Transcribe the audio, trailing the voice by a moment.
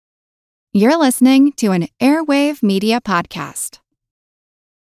You're listening to an Airwave Media Podcast.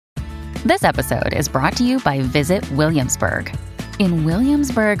 This episode is brought to you by Visit Williamsburg. In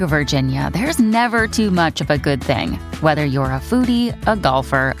Williamsburg, Virginia, there's never too much of a good thing. Whether you're a foodie, a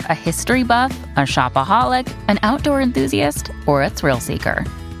golfer, a history buff, a shopaholic, an outdoor enthusiast, or a thrill seeker,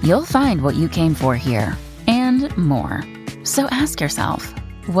 you'll find what you came for here and more. So ask yourself,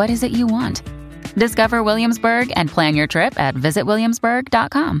 what is it you want? Discover Williamsburg and plan your trip at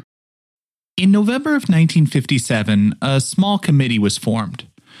visitwilliamsburg.com. In November of 1957, a small committee was formed.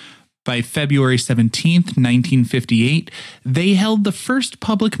 By February 17, 1958, they held the first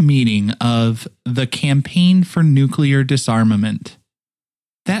public meeting of the Campaign for Nuclear Disarmament.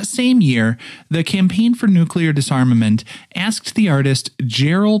 That same year, the Campaign for Nuclear Disarmament asked the artist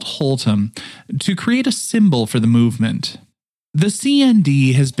Gerald Holtom to create a symbol for the movement. The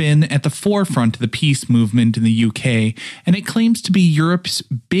CND has been at the forefront of the peace movement in the UK, and it claims to be Europe's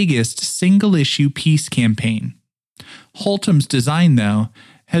biggest single-issue peace campaign. Holtom's design, though,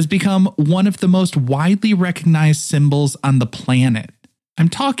 has become one of the most widely recognized symbols on the planet. I'm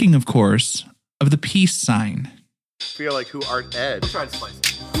talking, of course, of the peace sign. I feel like who art Ed? Try to spice it.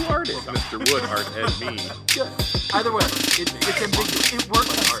 Who art Ed? Mr. Wood art Ed me. Good. Either way, it's ambiguous. It works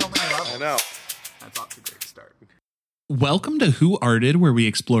on so many levels. I know. That's off to a great start. Welcome to Who Arted, where we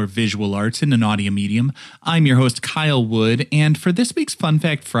explore visual arts in an audio medium. I'm your host, Kyle Wood, and for this week's Fun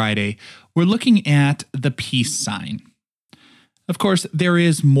Fact Friday, we're looking at the peace sign. Of course, there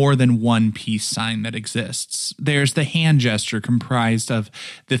is more than one peace sign that exists. There's the hand gesture comprised of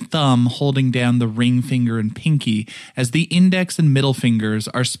the thumb holding down the ring finger and pinky as the index and middle fingers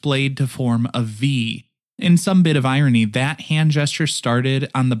are splayed to form a V. In some bit of irony, that hand gesture started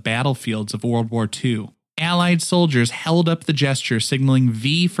on the battlefields of World War II. Allied soldiers held up the gesture signaling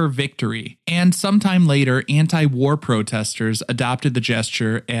V for victory, and sometime later, anti-war protesters adopted the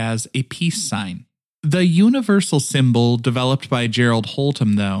gesture as a peace sign. The universal symbol developed by Gerald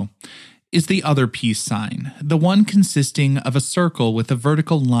Holtom, though, is the other peace sign, the one consisting of a circle with a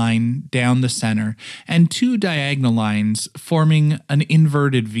vertical line down the center and two diagonal lines forming an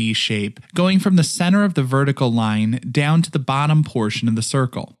inverted V shape, going from the center of the vertical line down to the bottom portion of the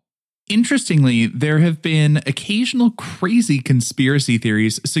circle. Interestingly, there have been occasional crazy conspiracy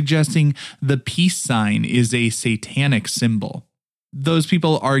theories suggesting the peace sign is a satanic symbol. Those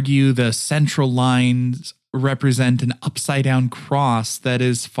people argue the central lines represent an upside-down cross that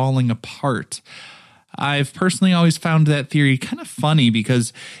is falling apart. I've personally always found that theory kind of funny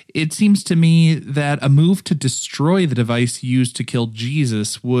because it seems to me that a move to destroy the device used to kill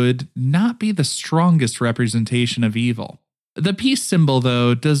Jesus would not be the strongest representation of evil. The peace symbol,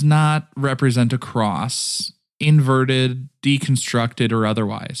 though, does not represent a cross, inverted, deconstructed, or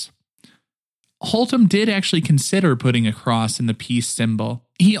otherwise. Holtom did actually consider putting a cross in the peace symbol.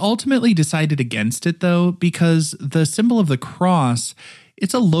 He ultimately decided against it, though, because the symbol of the cross,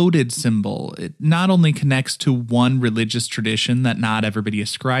 it's a loaded symbol. It not only connects to one religious tradition that not everybody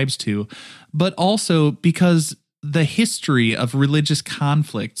ascribes to, but also because the history of religious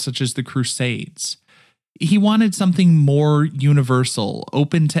conflict, such as the Crusades. He wanted something more universal,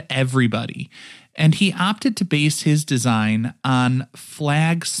 open to everybody, and he opted to base his design on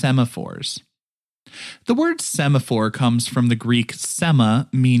flag semaphores. The word semaphore comes from the Greek sema,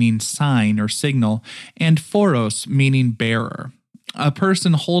 meaning sign or signal, and phoros, meaning bearer. A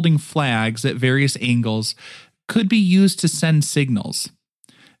person holding flags at various angles could be used to send signals.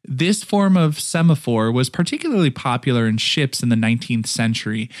 This form of semaphore was particularly popular in ships in the 19th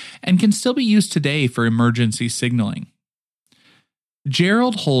century and can still be used today for emergency signaling.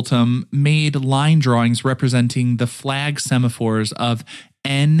 Gerald Holtom made line drawings representing the flag semaphores of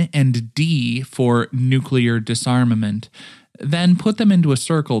N and D for nuclear disarmament, then put them into a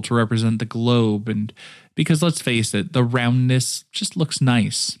circle to represent the globe, and because let's face it, the roundness just looks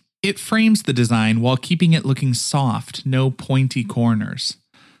nice. It frames the design while keeping it looking soft, no pointy corners.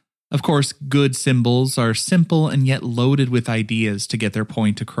 Of course, good symbols are simple and yet loaded with ideas to get their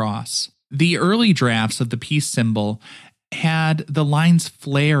point across. The early drafts of the peace symbol had the lines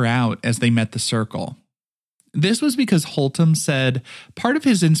flare out as they met the circle. This was because Holtom said part of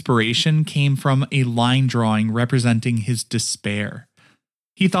his inspiration came from a line drawing representing his despair.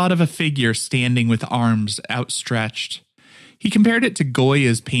 He thought of a figure standing with arms outstretched. He compared it to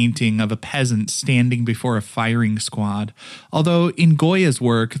Goya's painting of a peasant standing before a firing squad, although in Goya's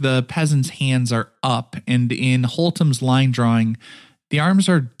work, the peasant's hands are up, and in Holtom's line drawing, the arms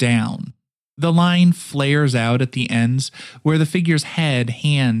are down. The line flares out at the ends where the figure's head,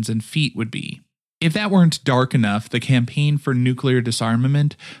 hands, and feet would be. If that weren't dark enough, the Campaign for Nuclear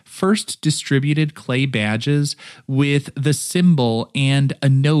Disarmament first distributed clay badges with the symbol and a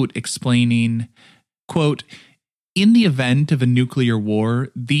note explaining, quote, "In the event of a nuclear war,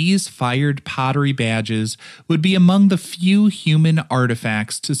 these fired pottery badges would be among the few human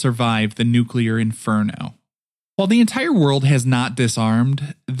artifacts to survive the nuclear inferno." While the entire world has not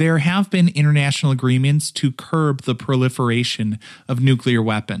disarmed, there have been international agreements to curb the proliferation of nuclear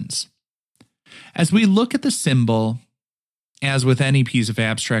weapons. As we look at the symbol, as with any piece of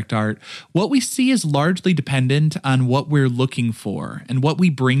abstract art, what we see is largely dependent on what we're looking for and what we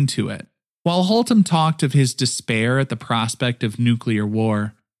bring to it. While Holtom talked of his despair at the prospect of nuclear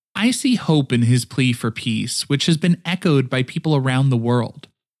war, I see hope in his plea for peace, which has been echoed by people around the world.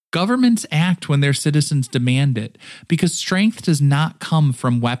 Governments act when their citizens demand it, because strength does not come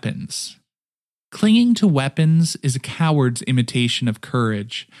from weapons. Clinging to weapons is a coward's imitation of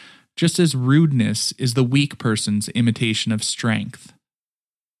courage, just as rudeness is the weak person's imitation of strength.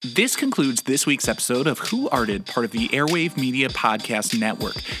 This concludes this week's episode of Who Arted, part of the Airwave Media Podcast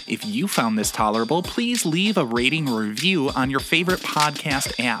Network. If you found this tolerable, please leave a rating or review on your favorite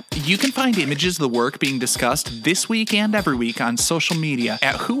podcast app. You can find images of the work being discussed this week and every week on social media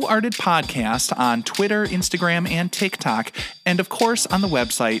at Who Arted Podcast on Twitter, Instagram, and TikTok, and of course on the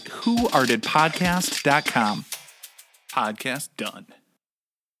website whoartedpodcast.com. Podcast done.